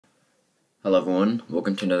Hello everyone,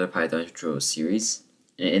 welcome to another Python tutorial series.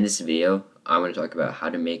 And in this video, I'm going to talk about how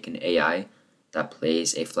to make an AI that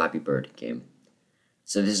plays a Flappy Bird game.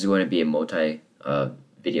 So this is going to be a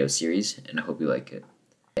multi-video series, and I hope you like it.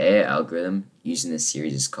 The AI algorithm used in this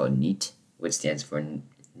series is called NEAT, which stands for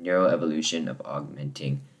Neural Evolution of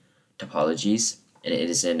Augmenting Topologies, and it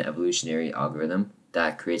is an evolutionary algorithm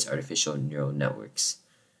that creates artificial neural networks.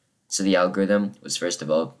 So the algorithm was first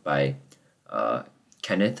developed by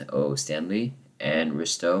Kenneth O. Stanley and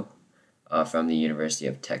Risto from the University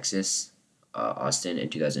of Texas, Austin in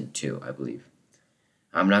 2002, I believe.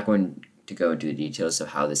 I'm not going to go into the details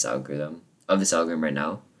of this algorithm right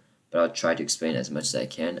now, but I'll try to explain as much as I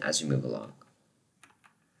can as we move along.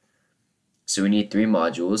 So we need three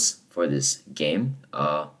modules for this game,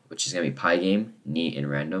 which is going to be Pygame, Neat, and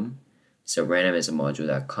Random. So Random is a module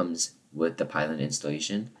that comes with the Python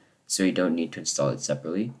installation, so you don't need to install it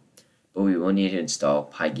separately, but we will need to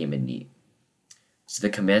install Pygame and Neat. So the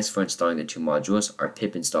commands for installing the two modules are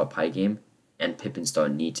pip install Pygame and pip install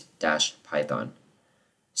neat-python.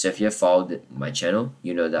 So if you have followed my channel,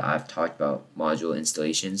 you know that I've talked about module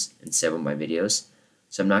installations in several of my videos,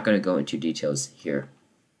 so I'm not going to go into details here.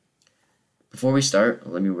 Before we start,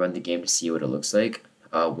 let me run the game to see what it looks like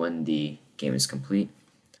when the game is complete.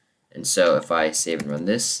 And so if I save and run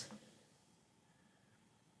this,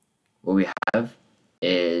 what we have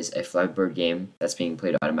is a Flappy Bird game that's being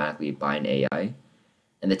played automatically by an AI.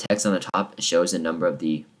 And the text on the top shows the number of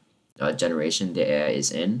the generation the AI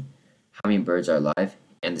is in, how many birds are alive,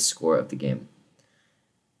 and the score of the game.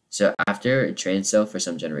 So after it trains itself for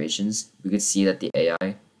some generations, we could see that the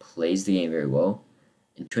AI plays the game very well,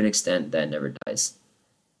 and to an extent that it never dies.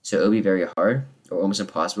 So it will be very hard, or almost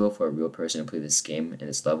impossible, for a real person to play this game in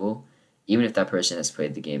this level, even if that person has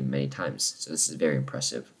played the game many times. So this is very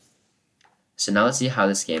impressive. So now let's see how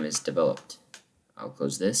this game is developed. I'll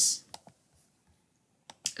close this,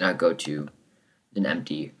 and I'll go to an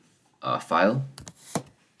empty file.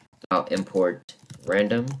 I'll import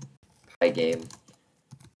random, Pygame,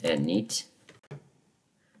 and Neat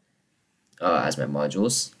as my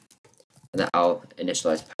modules. And then I'll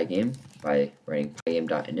initialize Pygame by writing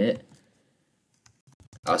pygame.init.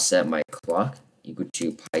 I'll set my clock equal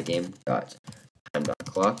to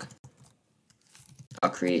pygame.time.clock. I'll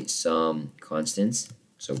create some constants.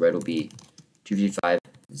 So red will be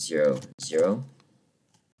 25500,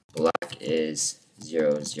 black is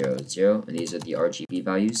 000, and these are the RGB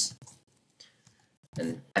values.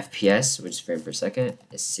 And FPS, which is frame per second,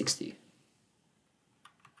 is 60.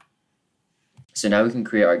 So now we can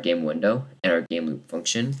create our game window and our game loop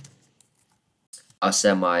function. I'll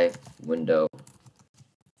set my window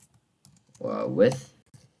width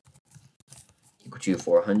equal to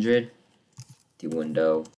 400, the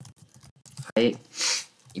window height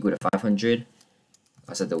equal to 500.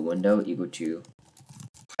 I'll set the window equal to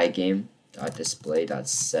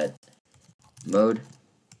pygame.display.set mode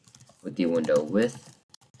with the window width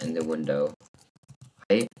and the window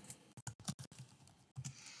height.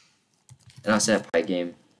 And I'll set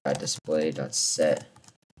pygame.display.set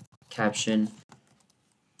caption.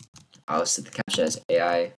 I'll set the caption as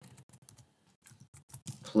AI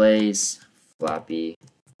plays Flappy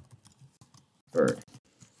Bird.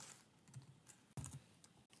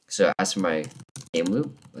 So as for my game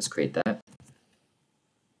loop, let's create that.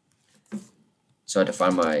 So I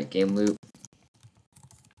define my game loop,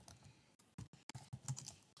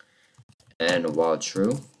 and while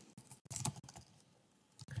true,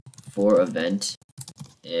 for event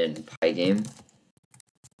in Pygame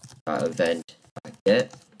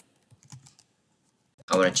event.get,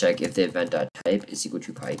 I want to check if the event.type is equal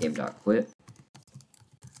to pygame.quit.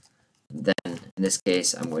 Then in this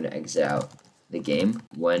case, I'm going to exit out the game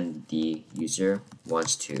when the user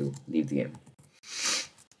wants to leave the game.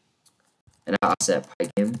 And I'll set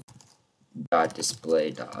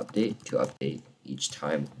pygame.display.update to update each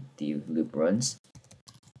time the loop runs,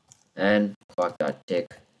 and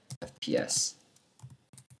clock.tick FPS.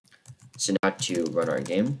 So now to run our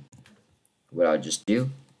game, what I'll just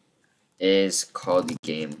do is call the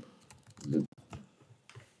game loop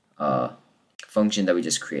function that we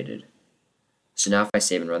just created. So now if I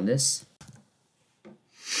save and run this,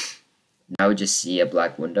 now we just see a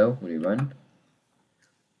black window when we run.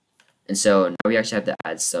 And so now we actually have to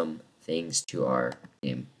add some things to our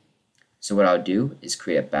game. So what I'll do is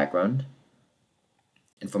create a background.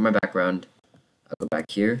 And for my background, I'll go back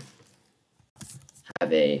here,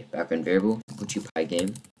 have a background variable equal to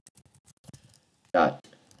pygame dot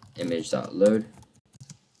image dot load.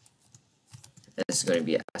 And this is going to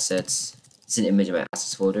be assets. It's an image in my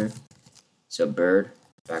assets folder. So bird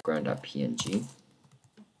background.png.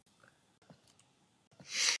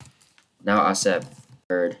 Now I'll set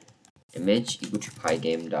bird image equal to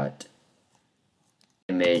pygame dot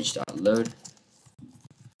image dot load.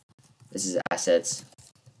 This is assets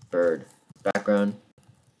bird background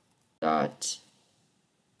dot,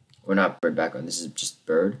 or not bird background, this is just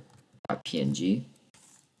bird dot png.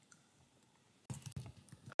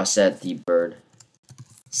 I'll set the bird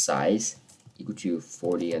size equal to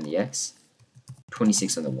 40 on the x,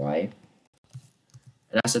 26 on the y,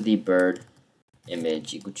 and I'll set the bird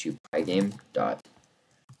image equal to pygame dot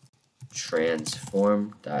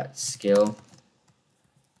transform dot scale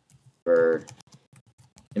bird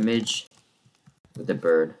image with the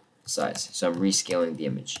bird size. So I'm rescaling the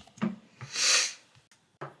image.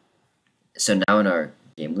 So now in our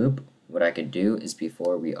game loop, what I could do is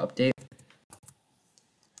before we update,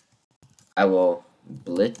 I will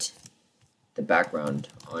blit the background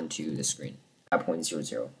onto the screen at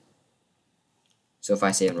 0.00. So if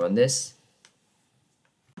I save and run this,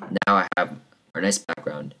 now I have our nice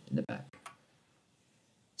background in the back.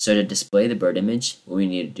 So to display the bird image, what we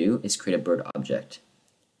need to do is create a bird object.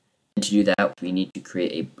 And to do that, we need to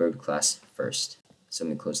create a bird class first. So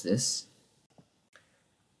let me close this.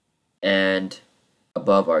 And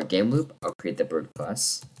above our game loop, I'll create the bird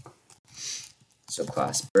class. So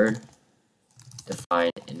class bird,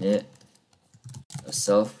 define init of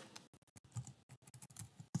self,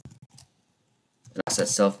 and I'll set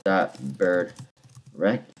self.bird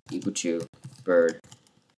rect equal to bird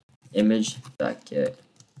image dot get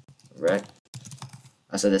rect.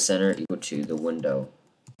 I'll set the center equal to the window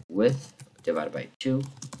width divided by 2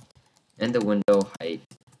 and the window height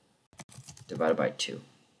divided by 2.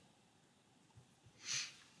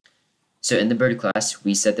 So in the bird class,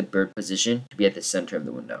 we set the bird position to be at the center of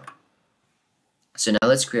the window. So now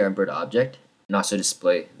let's create our bird object and also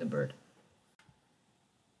display the bird.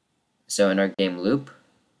 So in our game loop,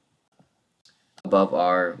 above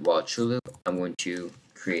our while true loop, I'm going to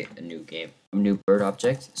create a new bird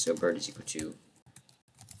object. So bird is equal to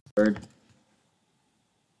bird.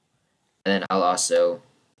 And then I'll also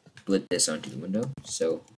split this onto the window.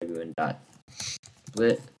 So everyone dot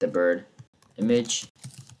split the bird image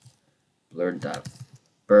blurred dot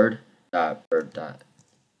bird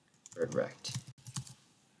rect.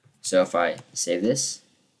 So if I save this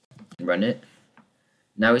and run it,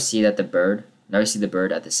 now we see that the bird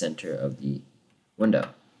at the center of the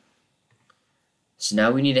window. So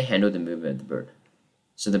now we need to handle the movement of the bird.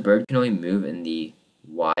 So the bird can only move in the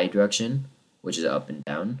y direction, which is up and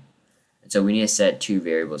down. And so we need to set two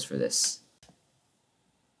variables for this.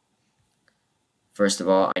 First of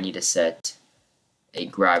all, I need to set a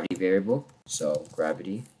gravity variable. So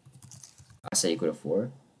gravity, I'll set equal to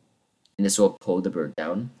 4. And this will pull the bird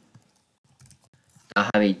down.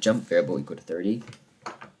 I'll have a jump variable equal to 30.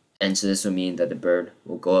 And so this will mean that the bird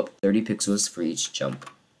will go up 30 pixels for each jump.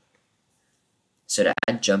 So to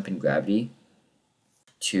add jump and gravity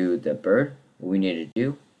to the bird, what we need to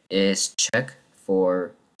do is check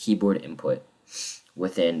for keyboard input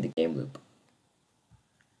within the game loop.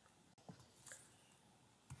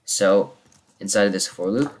 So inside of this for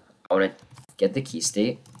loop, I want to get the key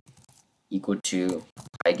state equal to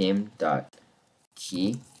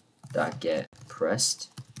pygame.key.get pressed.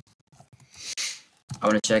 I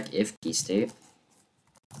want to check if key state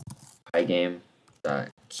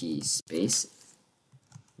pygame.key space,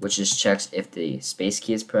 which just checks if the space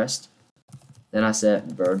key is pressed. Then I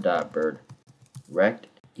set bird.bird rect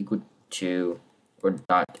equal to or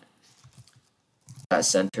dot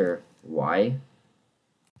center y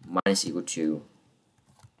minus equal to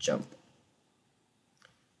jump.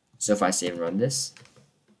 So if I save and run this,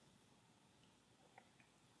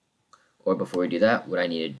 or before we do that, what I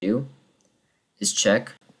need to do is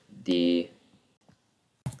check the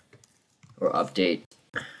or update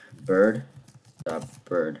bird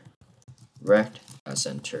rect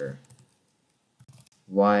center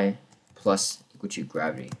y plus equal to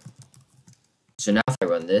gravity. So now if I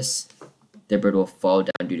run this, the bird will fall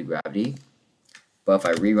down due to gravity, but if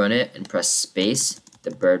I rerun it and press space, the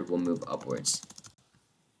bird will move upwards.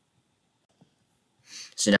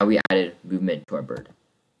 So now we added movement to our bird.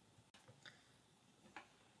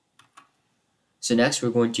 So next we're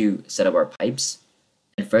going to set up our pipes,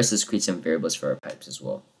 and first let's create some variables for our pipes as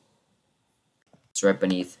well. So right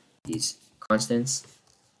beneath these constants,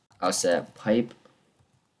 I'll set pipe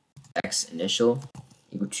x initial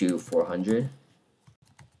equal to 400.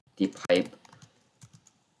 The pipe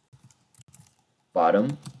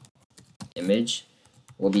bottom image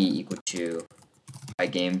will be equal to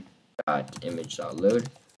pygame.image.load,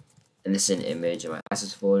 and this is an image in my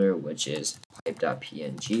assets folder, which is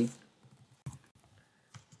pipe.png.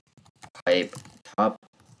 Pipe top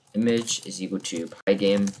image is equal to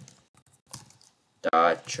pygame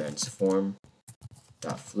dot transform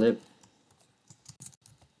dot flip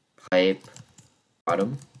pipe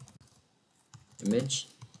bottom image,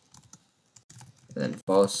 and then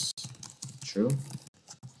false, true,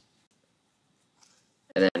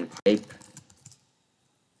 and then pipe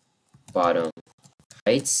bottom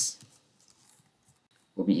heights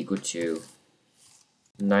will be equal to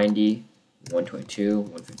 90, 122,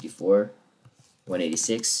 154,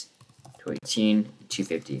 186, 218,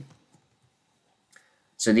 250.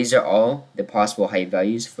 So these are all the possible height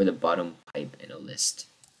values for the bottom pipe in a list.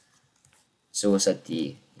 So we'll set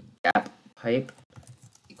the gap pipe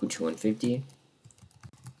equal to 150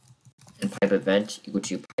 and pipe event equal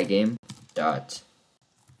to pygame dot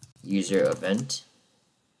user event,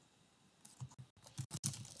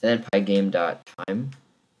 and then pygame dot time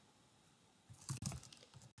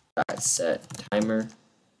dot set timer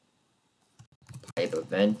pipe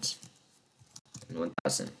event and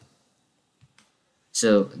 1000.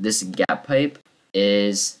 So this gap pipe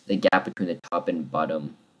is the gap between the top and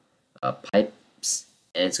bottom pipes,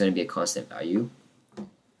 and it's going to be a constant value.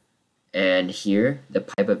 And here the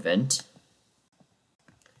pipe event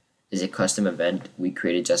is a custom event we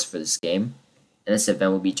created just for this game, and this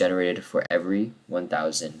event will be generated for every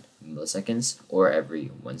 1000 milliseconds or every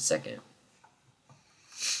 1 second.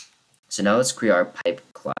 So now let's create our pipe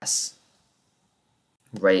class.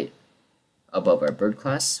 Right above our bird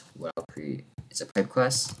class, what I'll create is a pipe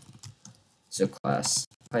class. So class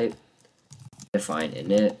pipe, define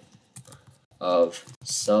init of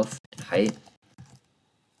self and height.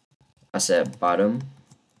 I set bottom,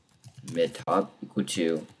 mid, top equal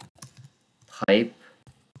to pipe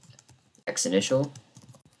x initial,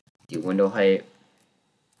 the window height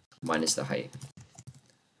minus the height.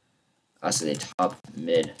 Also the top,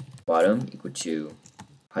 mid, bottom equal to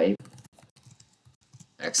pipe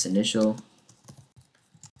x initial,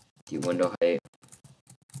 the window height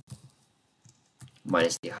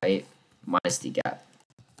minus the height minus the gap.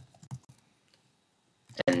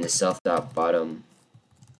 And the self dot bottom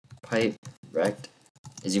pipe rect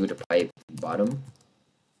is equal to pipe bottom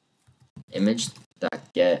image dot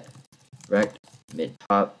get rect mid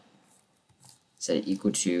top, set it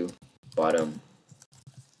equal to bottom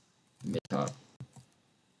mid top,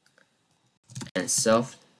 and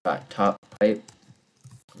self dot top pipe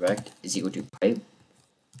rect is equal to pipe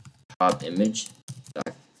top image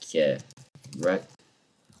dot get rect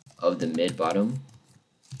of the mid bottom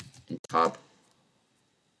and top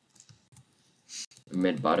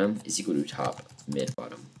mid bottom is equal to top mid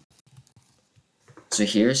bottom. So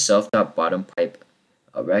here self dot bottom pipe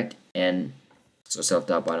rect and self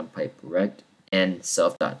dot bottom pipe rect and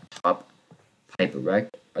self dot top pipe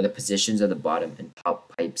rect are the positions of the bottom and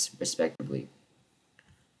top pipes respectively.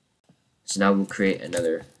 So now we'll create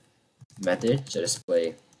another method to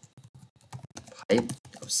display pipe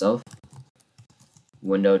of self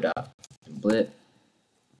window dot blip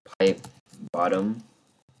pipe bottom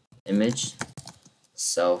image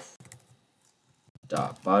self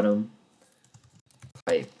dot bottom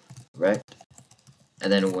pipe rect,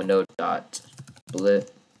 and then window dot blip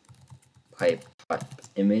pipe top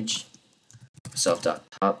image self dot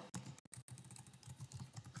top,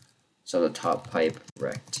 so the top pipe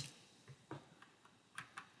rect.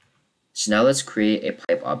 So now let's create a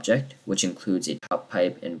pipe object which includes a top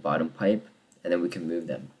pipe and bottom pipe, and then we can move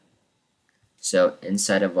them. So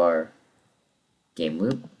inside of our game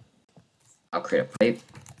loop, I'll create a pipe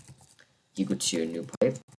equal to new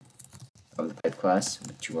pipe of the pipe class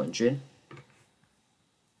with 200,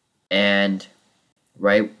 and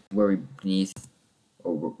right where we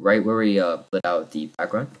split out the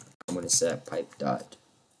background, I'm going to set pipe dot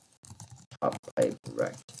top pipe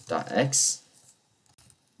rect dot x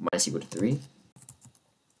minus equal to 3,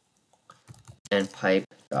 and pipe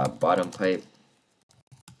dot bottom pipe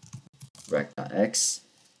rect dot x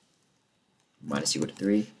minus equal to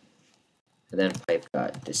 3, and then pipe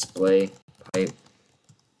dot display pipe.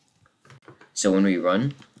 So when we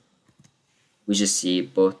run, we just see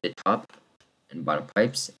both the top and bottom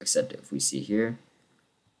pipes, except if we see here,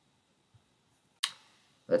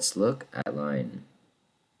 let's look at line.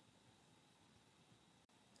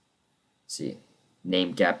 See,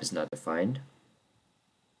 name gap is not defined.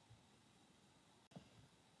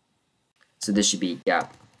 So this should be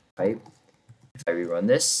gap pipe. If I rerun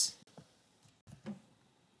this,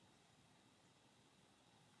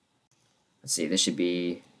 let's see, this should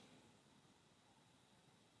be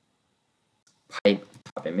pipe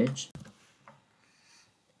top image.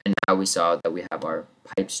 And now we saw that we have our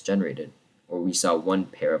pipes generated, or we saw one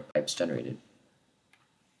pair of pipes generated.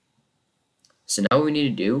 So now what we need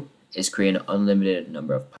to do is create an unlimited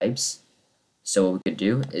number of pipes. So what we could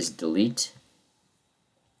do is delete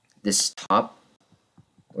this top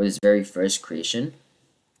or this very first creation,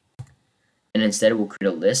 and instead we'll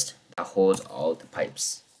create a list that holds all the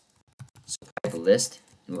pipes. So pipe list,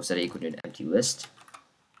 and we'll set it equal to an empty list.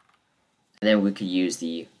 And then we could use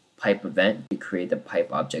the pipe event to create the pipe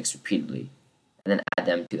objects repeatedly, and then add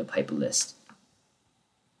them to the pipe list.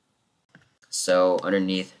 So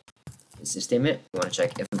underneath this if statement, we want to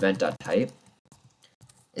check if event.type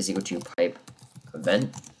is equal to pipe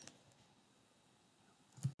event.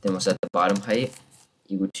 Then we'll set the bottom height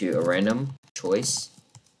equal to a random choice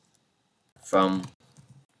from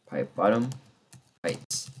pipe bottom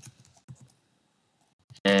heights.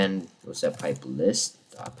 And we'll set pipe list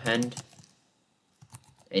append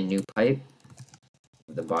a new pipe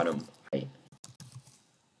with the bottom height.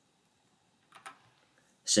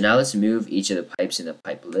 So now let's move each of the pipes in the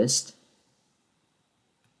pipe list.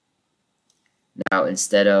 Now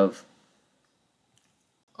instead of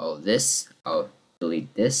all this, I'll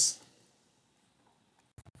delete this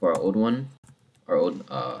for our old one, our old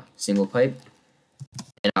single pipe,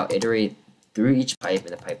 and I'll iterate through each pipe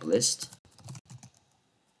in the pipe list.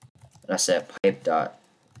 And I'll set pipe dot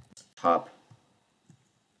top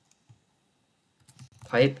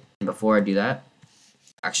pipe, and before I do that,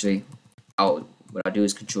 actually, what I'll do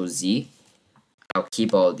is Control Z. I'll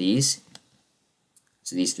keep all of these,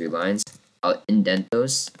 so these 3 lines. I'll indent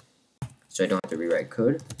those, so I don't have to rewrite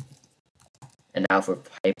code. And now for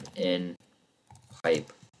pipe in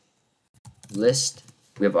pipe list,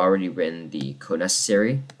 we have already written the code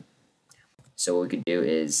necessary. So what we could do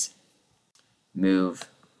is move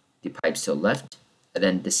the pipes to the left, and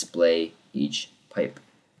then display each pipe.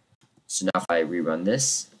 So now if I rerun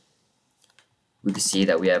this, we can see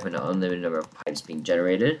that we have an unlimited number of pipes being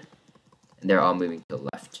generated, and they're all moving to the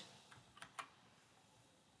left.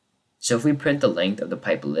 So if we print the length of the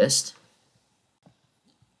pipe list,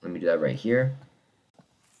 let me do that right here.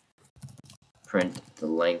 Print the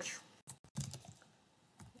length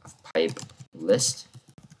of pipe list.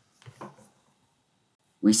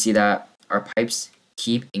 We see that our pipes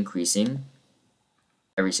keep increasing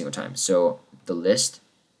every single time. So the list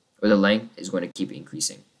or the length is going to keep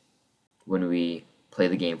increasing when we play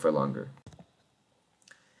the game for longer.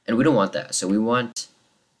 And we don't want that. So we want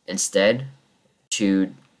instead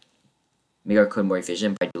to make our code more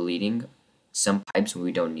efficient by deleting some pipes when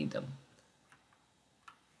we don't need them.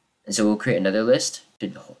 And so we'll create another list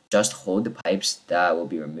to just hold the pipes that will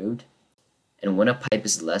be removed. And when a pipe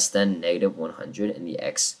is less than -100 in the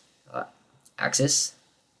x axis,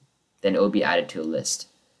 then it will be added to a list.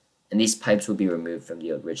 And these pipes will be removed from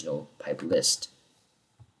the original pipe list.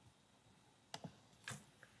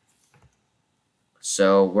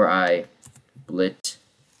 So where I blit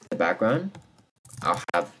the background, I'll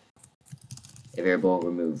have a variable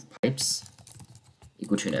remove pipes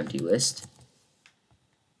equal to an empty list.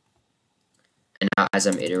 And now as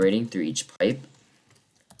I'm iterating through each pipe,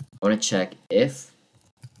 I want to check if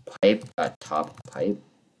pipe.top pipe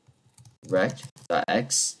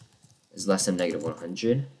rect.x is less than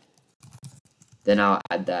 -100. Then I'll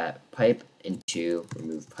add that pipe into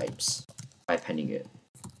remove pipes by appending it.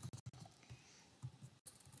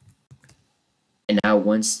 And now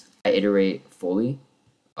once I iterate fully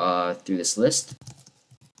through this list,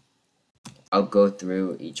 I'll go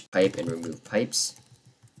through each pipe and remove pipes.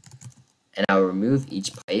 And I'll remove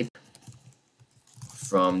each pipe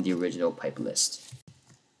from the original pipe list.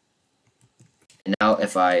 And now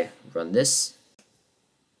if I run this,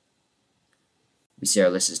 we see our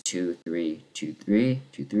list is 2, 3, 2, 3,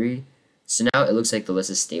 2, 3. So now it looks like the list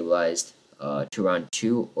is stabilized to around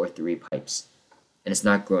 2 or 3 pipes, and it's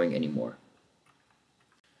not growing anymore.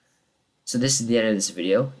 So this is the end of this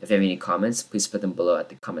video. If you have any comments, please put them below at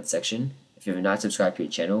the comment section. If you have not subscribed to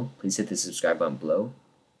your channel, please hit the subscribe button below.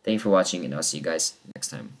 Thank you for watching, and I'll see you guys next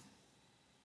time.